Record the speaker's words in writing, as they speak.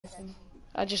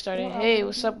I just started. Hey,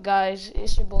 what's up, guys?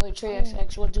 It's your boy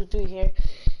TreyXX123 here,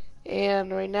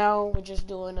 and right now we're just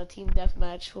doing a team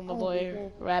deathmatch with my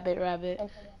boy Rabbit.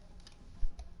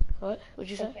 What? What'd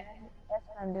you say? That's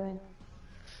what I'm doing.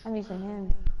 I'm using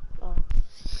him. Oh.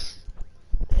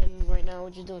 And right now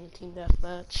we're just doing a team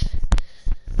deathmatch.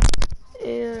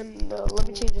 And let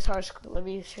me change this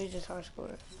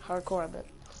hardcore. Hardcore a bit.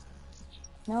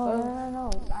 No. I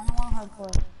don't want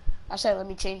hardcore. I said let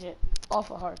me change it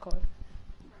off of hardcore.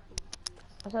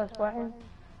 What's up, Spartan?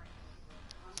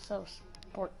 So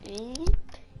Spartan.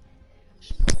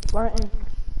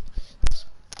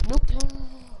 Nope.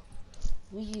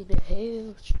 We the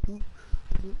hell.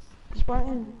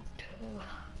 Spartan.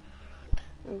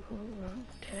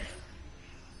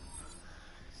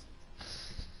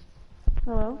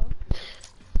 Hello?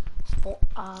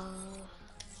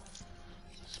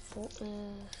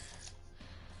 Spartan.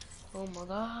 Oh my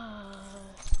god.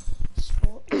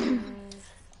 Spartan.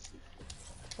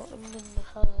 Spartan in the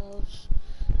house.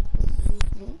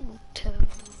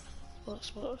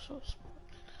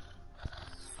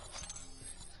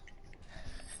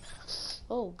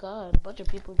 Oh god, a bunch of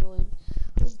people joined.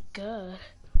 Oh god.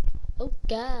 Oh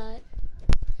god.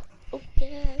 Oh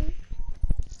god.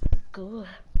 Good.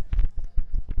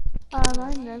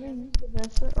 I never used the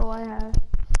best. Oh, I have.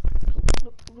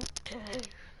 Okay.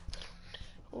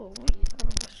 Oh,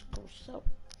 let's go so.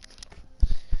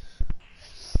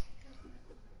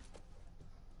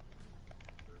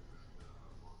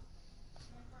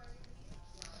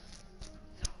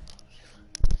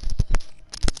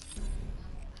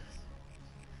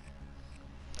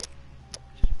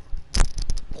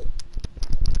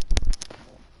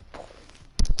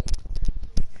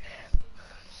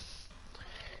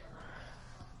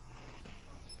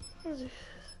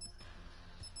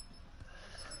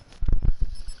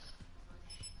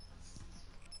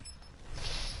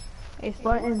 Hey,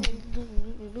 Spartan.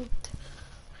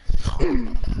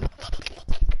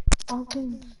 Okay.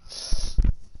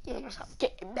 I'm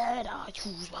getting mad. I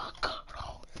choose my gun.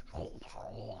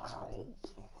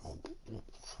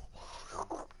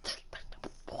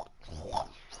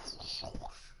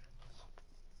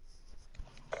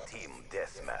 Team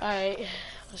deathmatch. Alright,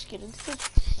 let's get into this.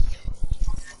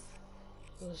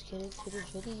 Let's get into this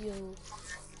video.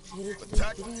 Okay, let's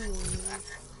get into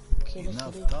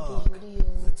this video.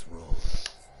 Let's roll.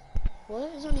 What?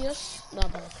 Is only us? Nah,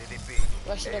 bro.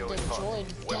 I should have been joined.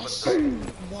 That's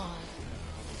why.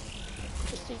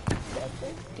 Just think that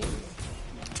thing.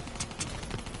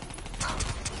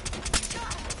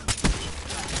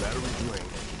 Battery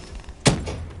drained.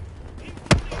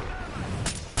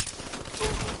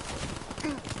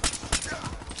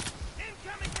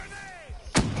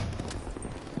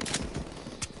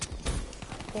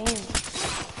 Damn.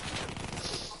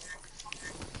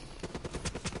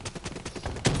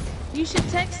 You should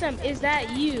text them, is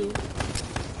that you?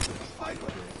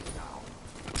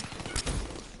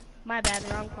 My bad,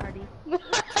 wrong party. What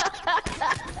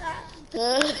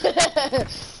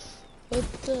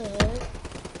the heck?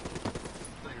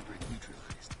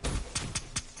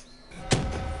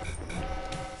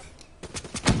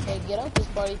 Hey, get out this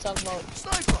party talking about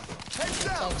Sniper! Heads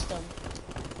down! text them.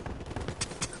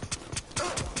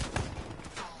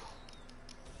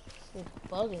 You're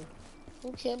bugging.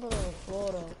 Who camping on the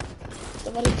floor though?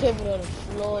 Somebody camping on the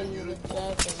floor, you the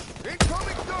jacket.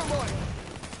 Incoming thermite!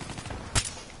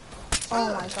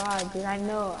 Oh my god, dude, I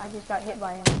know. I just got hit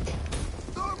by him.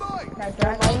 Thermite! That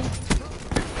dragon.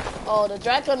 Oh, the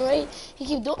Dragon, right? He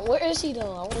keep doing. Where is he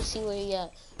though? I want to see where he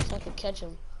at so I can catch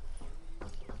him.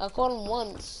 I caught him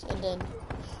once, and then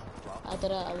after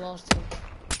that, I lost him.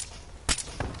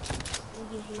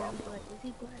 Is he black?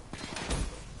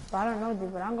 I don't know,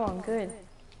 dude, but I'm going good.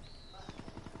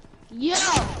 Yo!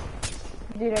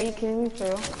 Dude, are you kidding me, for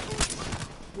real?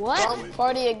 What? Wrong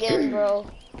party again, bro.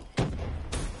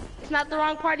 It's not the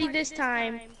wrong party this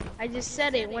time. I just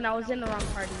said it when I was in the wrong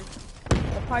party.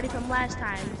 The party from last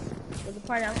time was the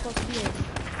party I was supposed to be in.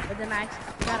 But then I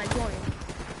forgot I joined.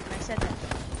 And I said that.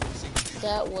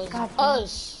 That was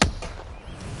us.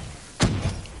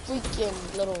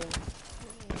 Freaking little.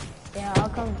 Yeah, I'll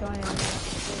come join in.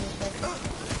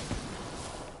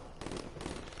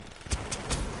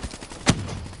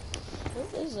 What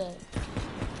is that?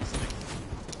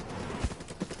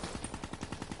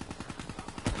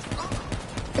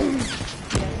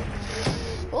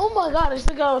 Oh my god, it's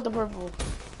the guy with the purple.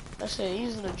 That's it, he's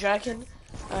using the dragon.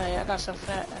 Alright, I got some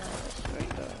fat ass right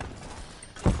there.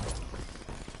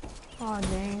 Oh,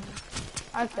 dang.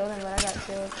 I killed him, but I got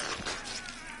killed.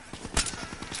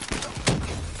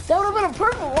 That would have been a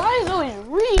purple. Why is it always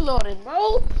reloading,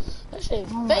 bro? That shit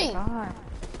Oh fake. my god.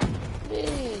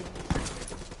 Dang.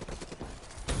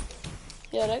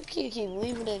 Yo, that kid keep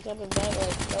leaving and coming back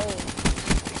like, no.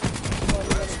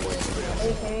 Are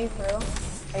you kidding me, for real?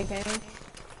 Are you kidding me?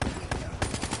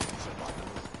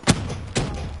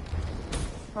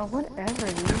 Bro, whatever,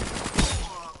 dude.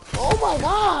 Oh my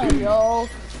god, yo.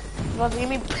 You about to get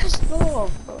me pissed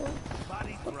off, bro.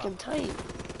 Fucking tight.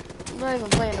 I'm not even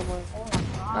playing no more.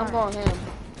 I'm going ham.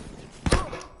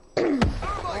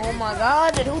 Oh my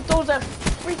god, and who throws that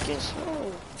freaking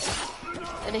snow?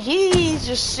 And he's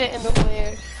just sitting over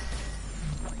there.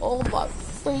 Oh my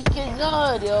freaking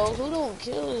god, yo. Who don't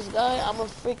kill this guy? I'm gonna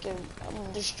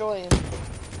destroy him.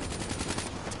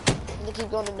 I'm gonna keep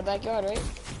going in the backyard, right?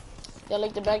 Y'all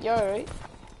like the backyard, right?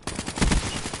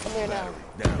 Come here now.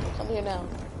 Come here now.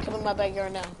 Come in my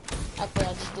backyard now. After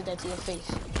I just did that to your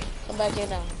face. Come back here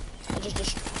now. I just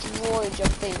destroyed your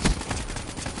face.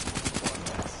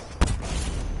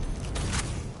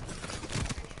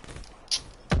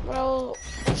 Bro,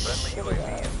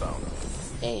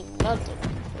 ain't nothing.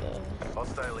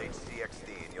 Hostile HCXD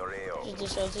in your AO. Just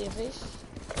this out to your face.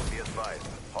 Be advised.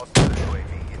 Hostile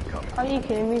UAV incoming. Are you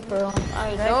kidding me, for real?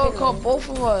 I know it called both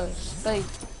of us. Like,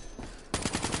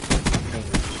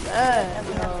 bad,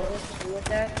 yo. With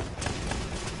that?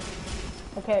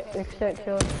 Okay, except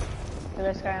kill the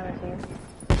best guy on the team.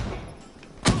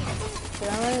 Dude,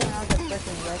 I don't even have the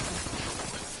freaking weapon.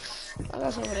 I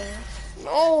got some of that.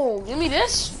 No, give me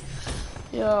this.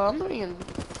 Yo, I'm not even.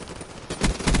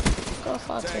 Got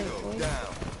 510, boy.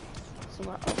 So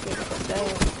my upgrade goes down.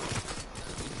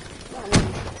 I mean,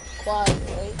 quiet,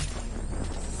 right?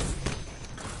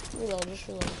 Reload, just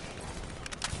reload.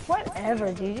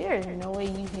 Whatever, dude. There's no way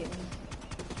you hit me.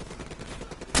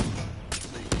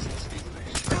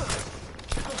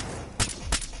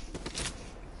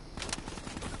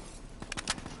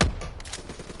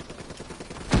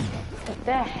 What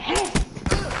the heck?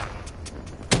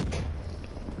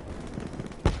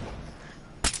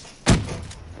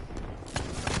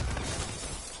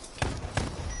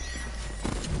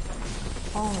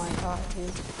 Oh my god,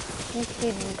 dude. You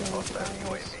kid me, dude. I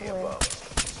swear.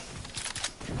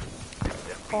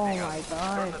 Oh my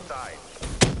god.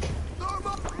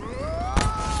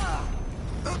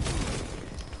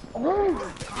 Oh my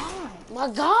god. My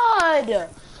god!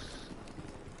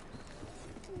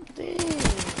 Dang.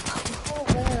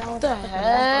 What the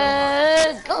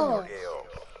heck? Oh.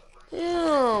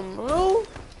 Damn, bro.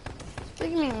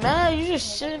 Making me mad. You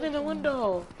just sitting in the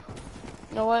window.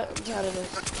 You know what? I'm tired of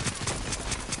this.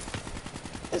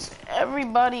 It's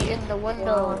everybody in the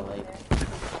window. Like,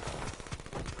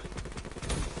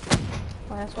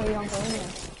 Well, that's why you don't go in there.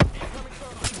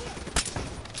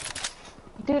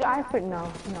 Dude, I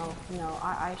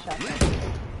shot that.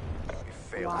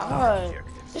 God,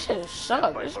 this shit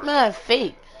sucks. This mad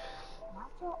fake. Why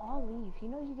do all leave? You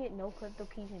know you get no crypto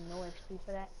keys and no XP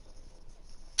for that?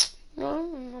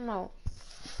 No.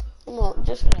 Come on,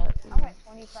 just for that. I went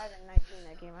 25 and 19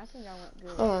 that game. I think I went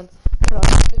good. Hold on.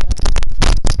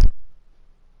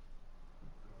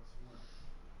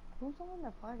 Who's on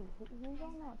the party? Who's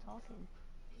on not talking?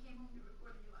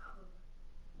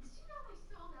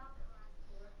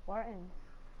 Barton.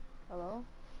 Hello?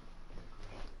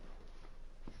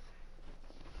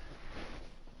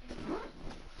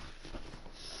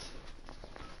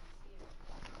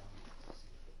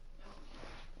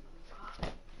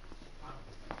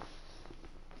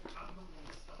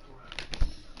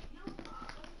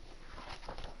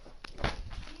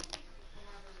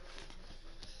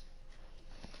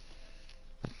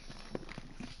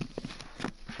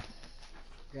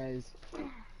 Guys,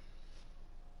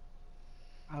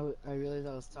 I realized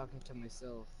I was talking to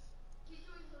myself.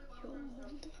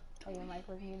 Oh, your mic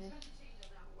was muted.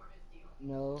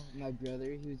 No, my brother,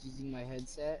 he was using my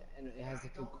headset, and it has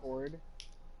like a cord,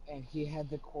 and he had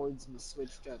the cords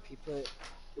switched up. He put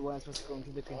the one that's supposed to go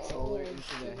into the controller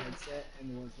into the headset, and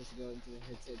the one supposed to go into the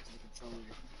headset to the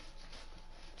controller.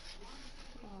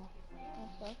 Oh, that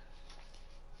sucks.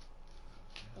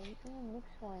 What are you doing, mix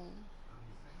one?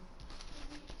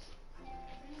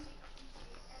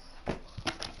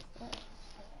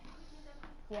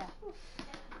 Yeah.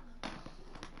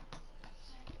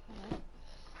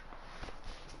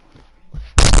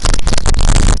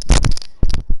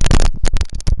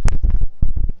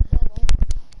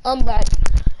 I'm back.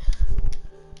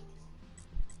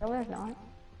 No, there's not.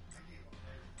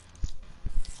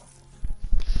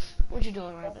 What you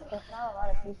doing, Rabbit? There's not a lot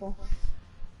of people.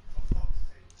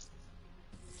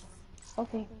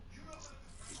 Okay.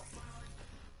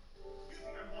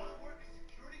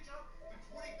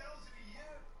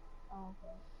 Oh,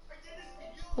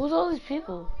 Who's all these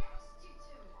people?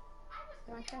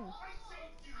 my friends.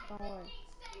 Don't worry.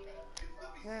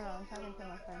 No, I'm talking to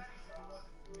my friend.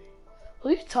 Who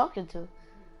are you talking to?